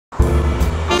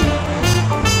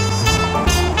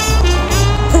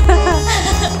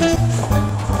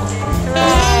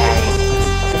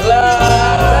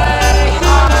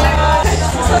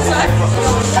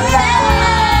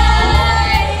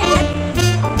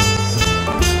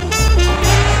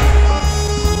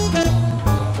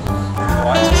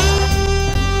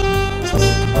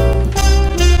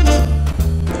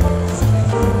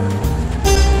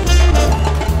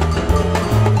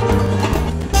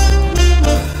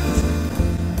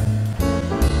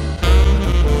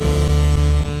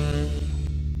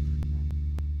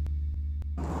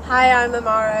Hi, I'm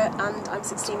Amara and I'm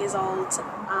 16 years old and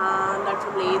I'm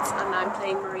from Leeds and I'm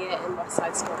playing Maria in West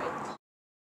Side Story.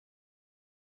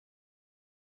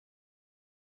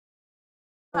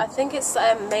 I think it's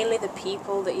mainly the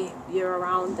people that you're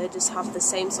around. They just have the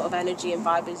same sort of energy and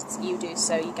vibe as you do,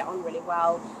 so you get on really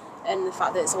well. And the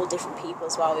fact that it's all different people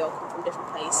as well, they all come from different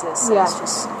places, so it's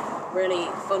just really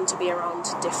fun to be around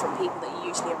different people that you're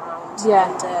usually around.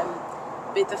 And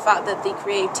with the fact that the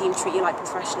creative team treat you like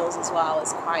professionals as well,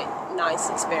 it's quite a nice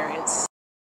experience.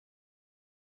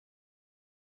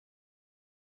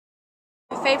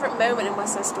 My favourite moment in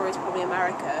West Side Story is probably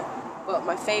America, but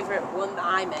my favourite one that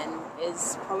I'm in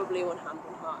is probably One Hand,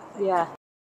 One Heart, I think. Yeah.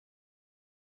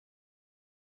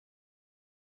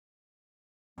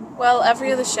 Well,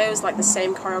 every other show is like the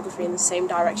same choreography in the same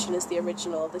direction as the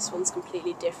original. This one's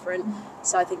completely different,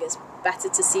 so I think it's better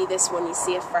to see this one. You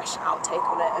see a fresh outtake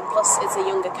on it, and plus it's a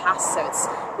younger cast, so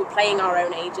we're playing our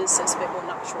own ages, so it's a bit more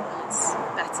natural and it's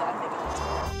better.